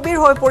স্থবিৰ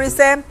হৈ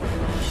পৰিছে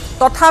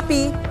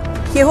তথাপি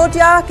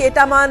শেহতীয়া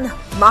কেইটামান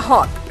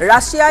মাহত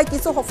ৰাছিয়াই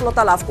কিছু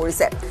সফলতা লাভ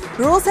কৰিছে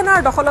ৰুছ সেনাৰ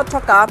দখলত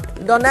থকা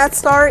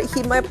ডনেটস্কৰ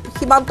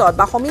সীমান্তত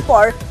বা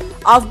সমীপৰ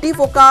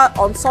আভডিভকা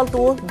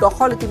অঞ্চলটো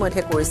দখল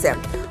ইতিমধ্যে কৰিছে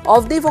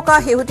আভডিভকা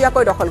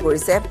শেহতীয়াকৈ দখল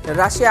কৰিছে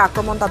ৰাছিয়াই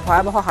আক্ৰমণ তাত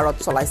ভয়াৱহ হাৰত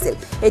চলাইছিল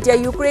এতিয়া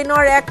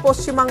ইউক্ৰেইনৰ এক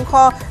পশ্চিমাংশ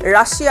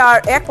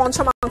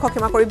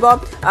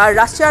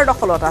ৰাছিয়াৰ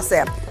দখলত আছে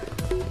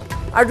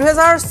আৰু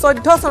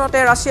 2014 চনতে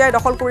ৰাছিয়াই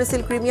দখল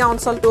কৰিছিল ক্ৰিমিয়া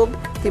অঞ্চলটো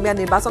ক্ৰিমিয়া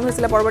নিৰ্বাচন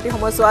হৈছিল পৰৱৰ্তী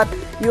সময়ছোৱাত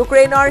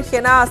ইউক্ৰেইনৰ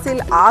সেনা আছিল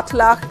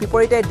 8 লাখ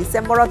বিপৰীতে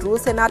ডিসেম্বৰত ৰুছ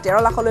সেনা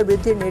 13 লাখলৈ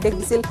বৃদ্ধিৰ নিৰ্দেশ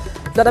দিছিল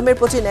ভ্লাদিমিৰ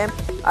পুটিনে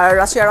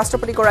ৰাছিয়াৰ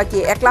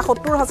ৰাষ্ট্ৰপতিগৰাকীয়ে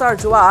 1,70,000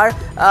 জোৱাৰ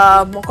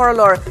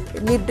মকৰলৰ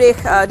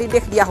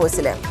নিৰ্দেশ দিয়া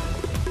হৈছিল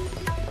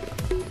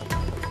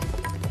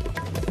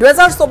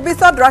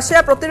 2024ত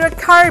ৰাছিয়া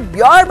প্ৰতিৰক্ষাৰ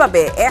ব্যয়ৰ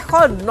বাবে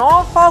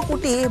 109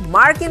 কোটি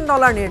মাৰ্কিন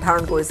ডলাৰ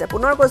নিৰ্ধাৰণ কৰিছে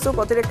পুনৰ কৈছো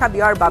প্ৰতিৰক্ষা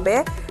ব্যয়ৰ বাবে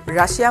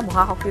ৰাছিয়া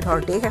মহাশক্তিধৰ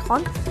দেশ এখন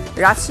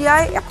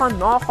ৰাছিয়াই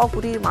 109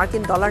 কোটি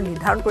মাৰ্কিন ডলাৰ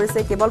নিৰ্ধাৰণ কৰিছে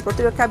কেৱল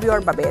প্ৰতিৰক্ষা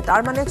ব্যয়ৰ বাবে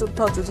তাৰ মানে যুদ্ধ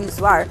যুঁজি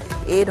যোৱাৰ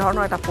এই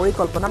ধৰণৰ এটা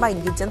পৰিকল্পনা বা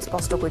ইংগিত যেন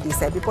স্পষ্ট কৰি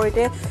দিছে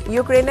বিপৰীতে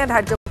ইউক্ৰেইনে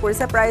ধাৰ্য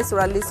কৰিছে প্ৰায়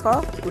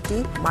 4400 কোটি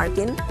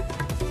মাৰ্কিন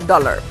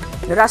ডলাৰ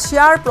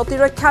ৰাছিয়াৰ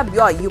প্ৰতিৰক্ষা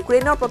ব্যয়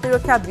ইউক্ৰেইনৰ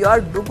প্ৰতিৰক্ষা ব্যয়ৰ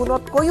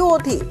দুগুণতকৈও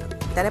অধিক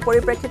তেনে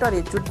পৰিপ্ৰেক্ষিতত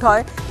এই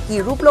যুদ্ধই কি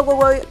ৰূপ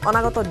ল'বগৈ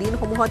অনাগত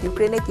দিনসমূহত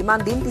ইউক্ৰেইনে কিমান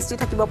দিন তিষ্টি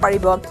থাকিব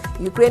পাৰিব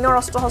ইউক্ৰেইনৰ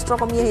অস্ত্ৰ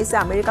কমি আহিছে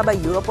আমেৰিকা বা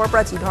ইউৰোপৰ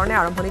পৰা যি ধৰণে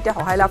আৰম্ভণিতে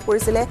সহায় লাভ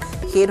কৰিছিলে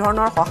সেই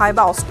ধৰণৰ সহায়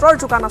বা অস্ত্ৰৰ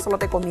যোগান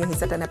আচলতে কমি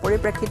আহিছে তেনে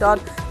পৰিপ্ৰেক্ষিতত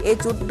এই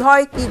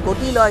যুদ্ধই কি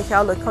গতি লয়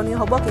সেয়া লক্ষণীয়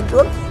হ'ব কিন্তু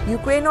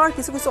ইউক্ৰেইনৰ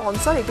কিছু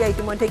অঞ্চল এতিয়া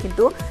ইতিমধ্যে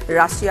কিন্তু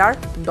ৰাছিয়াৰ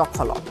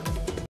দখলত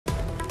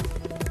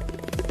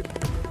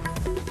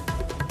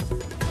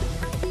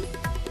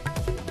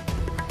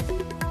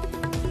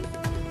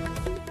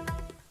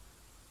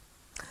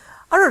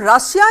আৰু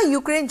ৰাছিয়া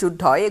ইউক্ৰেইন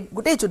যুদ্ধ এই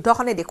গোটেই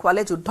যুদ্ধখনে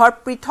দেখুৱালে যুদ্ধৰ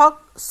পৃথক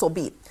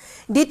ছবি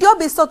দ্বিতীয়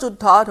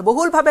বিশ্বযুদ্ধত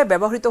বহুলভাৱে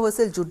ব্যৱহৃত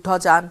হৈছিল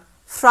যুদ্ধযান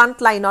ফ্ৰণ্ট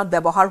লাইনত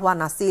ব্যৱহাৰ হোৱা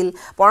নাছিল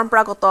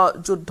পৰম্পৰাগত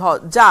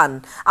যুদ্ধযান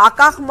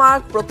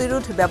আকাশমাৰ্গ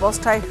প্ৰতিৰোধ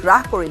ব্যৱস্থাই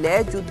হ্ৰাস কৰিলে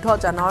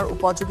যুদ্ধযানৰ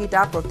উপযোগিতা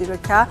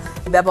প্ৰতিৰক্ষা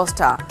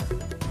ব্যৱস্থা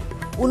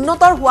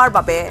উন্নতৰ হোৱাৰ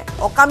বাবে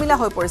অকামিলা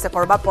হৈ পৰিছে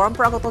কৰবাত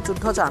পৰম্পৰাগত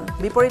যুদ্ধযান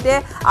বিপৰীতে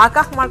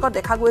আকাশমাৰ্গত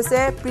দেখা গৈছে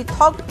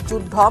পৃথক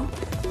যুদ্ধ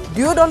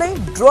দুয়ো দলে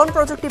ড্ৰোন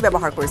প্ৰযুক্তি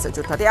ব্যৱহাৰ কৰিছে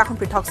যুদ্ধত এখন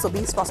পৃথক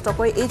ছবি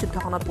স্পষ্টকৈ এই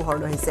যুদ্ধখনত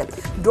পোহৰলৈ আহিছে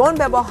ড্ৰোন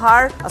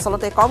ব্যৱহাৰ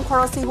আচলতে কম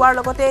খৰচী হোৱাৰ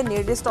লগতে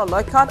নিৰ্দিষ্ট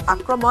লক্ষ্যত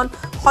আক্ৰমণ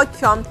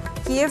সক্ষম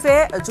কিয়েভে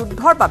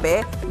যুদ্ধৰ বাবে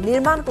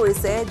নিৰ্মাণ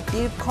কৰিছে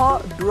দীৰ্ঘ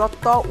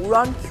দূৰত্ব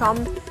উৰণক্ষম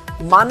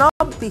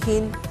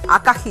মানৱবিহীন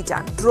আকাশী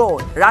যান ড্ৰোন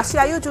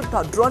ৰাছিয়ায়ো যুদ্ধ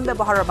ড্ৰোন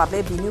ব্যৱহাৰৰ বাবে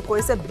বিনিয়োগ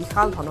কৰিছে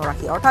বিশাল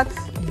ধনৰাশি অৰ্থাৎ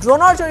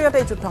ড্ৰোনৰ জৰিয়তে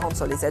যুদ্ধখন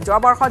চলিছে যোৱা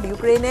বৰ্ষত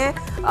ইউক্ৰেইনে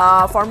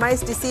ফৰমাইজ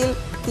দিছিল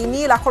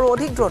 3 লাখৰো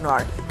অধিক ড্ৰোনৰ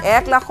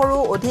 1 লাখৰো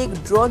অধিক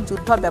ড্ৰোন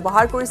যুদ্ধত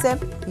ব্যৱহাৰ কৰিছে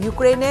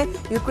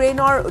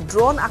ইউক্ৰেইনৰ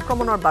ড্ৰোন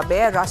আক্ৰমণৰ বাবে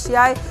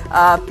ৰাছিয়াই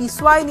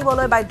পিছুৱাই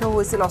নিবলৈ বাধ্য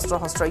হৈছিল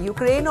অস্ত্ৰ-শস্ত্ৰ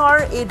ইউক্ৰেইনৰ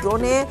এই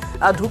ড্ৰোনে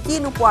ঢুকি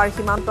নোপোৱাৰ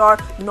সীমান্তৰ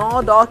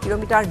 9-10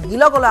 কিলোমিটাৰ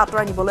নিলগলৈ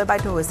আঁতৰাই নিবলৈ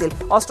বাধ্য হৈছিল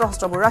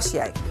অস্ত্ৰ-শস্ত্ৰবোৰ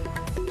ৰাছিয়াই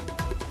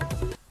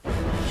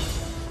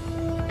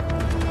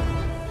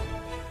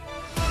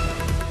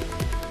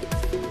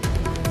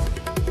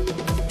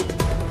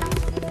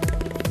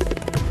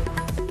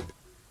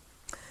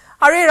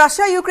আৰু এই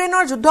ৰাছিয়া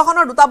ইউক্ৰেইনৰ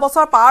যুদ্ধখনৰ দুটা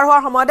বছৰ পাৰ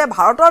হোৱাৰ সময়তে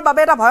ভাৰতৰ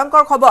বাবে এটা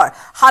ভয়ংকৰ খবৰ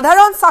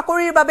সাধাৰণ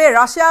চাকৰিৰ বাবে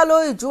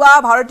ৰাছিয়ালৈ যোৱা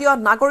ভাৰতীয়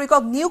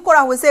নাগৰিকক নিয়োগ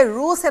কৰা হৈছে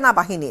ৰুছ সেনা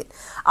বাহিনীত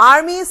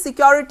আৰ্মি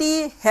সিকিউৰিটি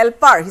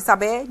হেল্পাৰ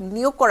হিচাপে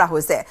নিয়োগ কৰা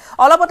হৈছে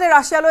অলপতে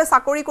ৰাছিয়ালৈ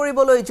চাকৰি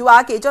কৰিবলৈ যোৱা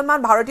কেইজনমান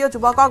ভাৰতীয়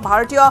যুৱকক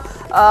ভাৰতীয়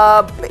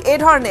এই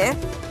ধৰণে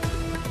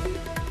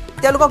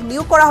তেওঁলোকক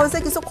নিয়োগ কৰা হৈছে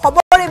কিছু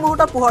খবৰ এই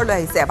মুহূৰ্তত পোহৰলৈ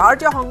আহিছে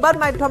ভাৰতীয় সংবাদ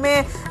মাধ্যমে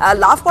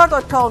লাভ কৰা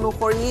তথ্য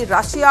অনুসৰি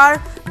ৰাছিয়াৰ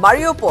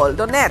মাৰিউপল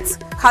ডনেটস্ক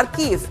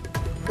খাৰ্কিভ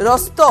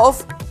ৰস্তভ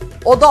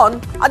ওদন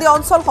আদি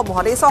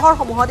অঞ্চলসমূহত এই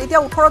চহৰসমূহত এতিয়া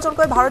 18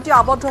 জনকৈ ভাৰতীয়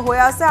আবদ্ধ হৈ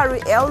আছে আৰু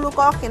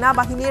এওঁলোকক সেনা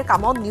বাহিনীৰ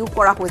কামত নিয়োগ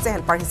কৰা হৈছে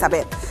হেল্পাৰ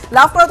হিচাপে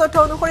লাভ কৰা তথ্য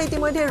অনুসৰি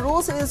ইতিমধ্যে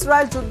ৰুছ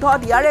ইজৰাইল যুদ্ধত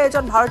ইয়াৰে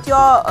এজন ভাৰতীয়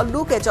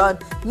লোক এজন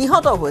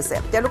নিহত হৈছে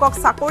তেওঁলোকক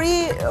চাকৰি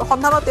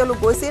সন্ধানত তেওঁলোক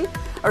গৈছিল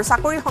আৰু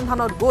চাকৰি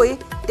সন্ধানত গৈ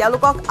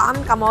তেওঁলোকক আন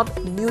কামত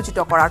নিয়োজিত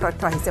কৰাৰ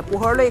তথ্য আহিছে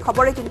পোহৰলৈ এই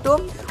খবৰে কিন্তু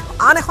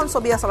আন এখন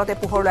ছবি আচলতে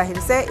পোহৰলৈ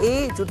আহিছে এই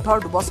যুদ্ধৰ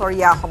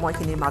দুবছৰীয়া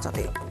সময়খিনিৰ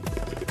মাজতে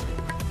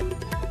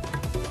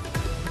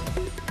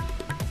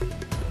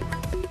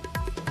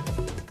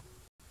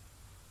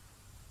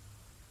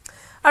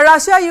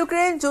ৰাছিয়া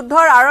ইউক্ৰেইন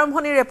যুদ্ধৰ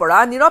আৰম্ভণিৰে পৰা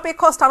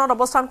নিৰপেক্ষ স্থানত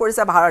অৱস্থান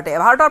কৰিছে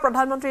ভাৰতৰ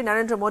প্ৰধানমন্ত্ৰী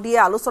নৰেন্দ্ৰ মোদীয়ে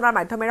আলোচনাৰ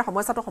মাধ্যমেৰে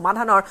সমস্যাটো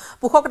সমাধানৰ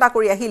পোষকতা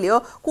কৰি আহিলেও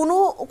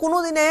কোনো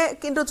দিনে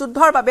কিন্তু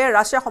যুদ্ধৰ বাবে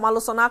ৰাছিয়া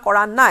সমালোচনা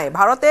কৰা নাই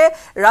ভাৰতে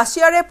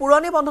ৰাছিয়াৰে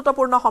পুৰণি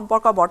বন্ধুত্বপূৰ্ণ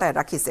সম্পৰ্ক বৰ্তাই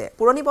ৰাখিছে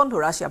পুৰণি বন্ধু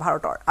ৰাছিয়া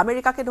ভাৰতৰ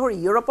আমেৰিকাকে ধৰি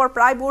ইউৰোপৰ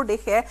প্ৰায়বোৰ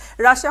দেশে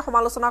ৰাছিয়া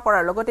সমালোচনা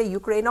কৰাৰ লগতে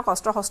ইউক্ৰেইনক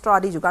অস্ত্ৰ-শস্ত্ৰ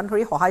আদি যোগান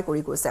ধৰি সহায়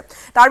কৰি গৈছে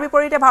তাৰ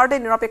বিপৰীতে ভাৰতে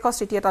নিৰপেক্ষ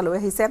স্থিতি এটা লৈ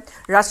আহিছে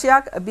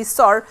ৰাছিয়াক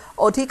বিশ্বৰ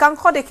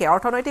অধিকাংশ দেশে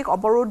অৰ্থনৈতিক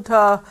অৱৰোধ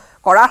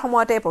কৰাৰ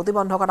সময়তে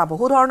প্ৰতিবন্ধকতা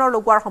বহু ধৰণৰ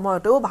লগোৱাৰ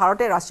সময়তো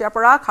ভাৰতে ৰাছিয়াৰ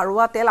পৰা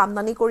খাৰুৱা তেল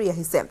আমদানি কৰি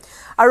আহিছে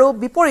আৰু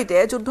বিপৰীতে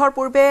যুদ্ধৰ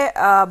পূৰ্বে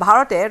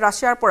ভাৰতে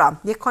ৰাছিয়াৰ পৰা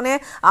দেশখনে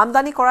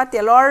আমদানি কৰা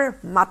তেলৰ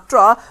মাত্ৰ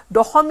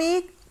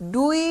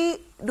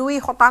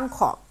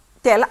 0.22%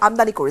 তেল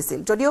আমদানি কৰিছিল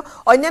যদিও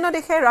অন্যান্য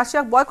দেশে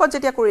ৰাছিয়াক বয়কট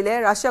যেতিয়া কৰিলে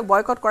ৰাছিয়াক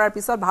বয়কট কৰাৰ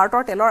পিছত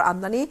ভাৰতৰ তেলৰ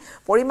আমদানি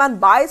পৰিমাণ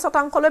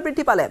 22% লৈ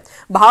বৃদ্ধি পালে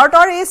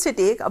ভাৰতৰ এই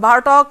স্থিতিক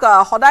ভাৰতক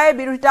সদায়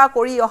বিৰোধিতা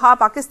কৰি অহা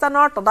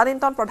পাকিস্তানৰ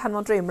তদানীন্তন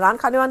প্ৰধানমন্ত্ৰী ইমৰান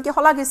খানেও আনকি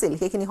শলাগিছিল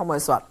সেইখিনি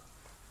সময়ছোৱাত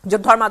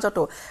যুদ্ধৰ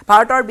মাজতো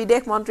ভাৰতৰ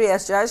বিদেশ মন্ত্ৰী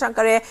এছ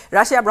জয়শংকৰে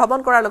ৰাছিয়া ভ্ৰমণ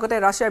কৰাৰ লগতে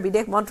ৰাছিয়াৰ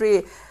বিদেশ মন্ত্ৰী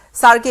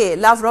সাৰ্গে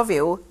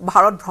লাভৰভেও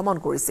ভাৰত ভ্ৰমণ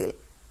কৰিছিল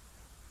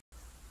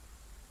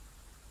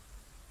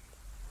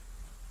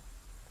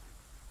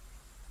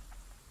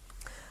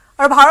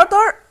আৰু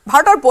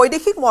ভাৰতৰ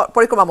বৈদেশিক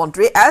পৰিক্ৰমা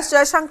মন্ত্ৰী এছ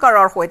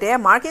জয়শংকৰৰ সৈতে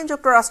মাৰ্কিন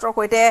যুক্তৰাষ্ট্ৰৰ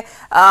সৈতে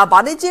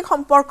বাণিজ্যিক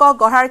সম্পৰ্ক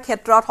গঢ়াৰ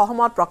ক্ষেত্ৰত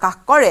সহমত প্ৰকাশ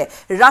কৰে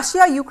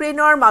ৰাছিয়া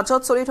ইউক্ৰেইনৰ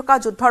মাজত চলি থকা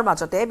যুদ্ধৰ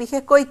মাজতে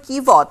বিশেষকৈ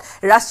কিভত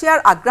ৰাছিয়াৰ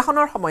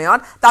আগ্ৰাসনৰ সময়ত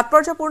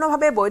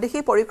তাৎপৰ্যপূৰ্ণভাৱে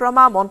বৈদেশিক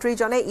পৰিক্ৰমা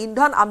মন্ত্ৰীজনে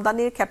ইন্ধন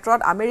আমদানিৰ ক্ষেত্ৰত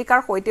আমেৰিকাৰ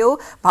সৈতেও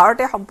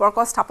ভাৰতে সম্পৰ্ক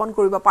স্থাপন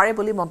কৰিব পাৰে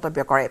বুলি মন্তব্য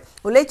কৰে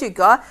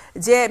উল্লেখযোগ্য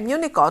যে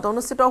মিউনিকত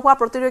অনুষ্ঠিত হোৱা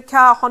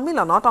প্ৰতিৰক্ষা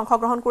সন্মিলনত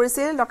অংশগ্ৰহণ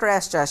কৰিছিল ডক্টৰ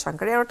এছ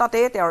জয়শংকৰে আৰু তাতে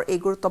তেওঁৰ এই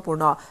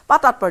গুৰুত্বপূৰ্ণ বা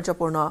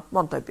তাৎপৰ্যপূৰ্ণ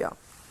মন্তব্য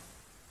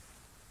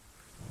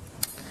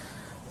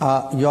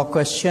Your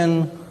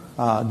question,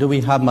 do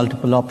we have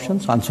multiple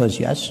options? Answer is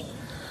yes.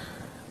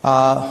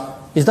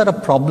 Is that a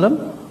problem?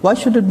 Why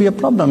should it be a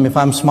problem? If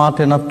I'm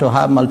smart enough to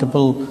have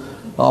multiple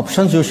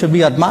options, you should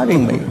be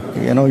admiring me.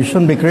 You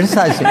shouldn't be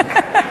criticizing.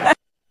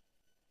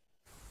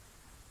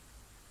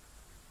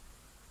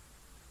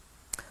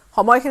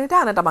 সময়খিনিতে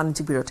আন এটা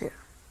বাণিজ্যিক বিৰতিৰ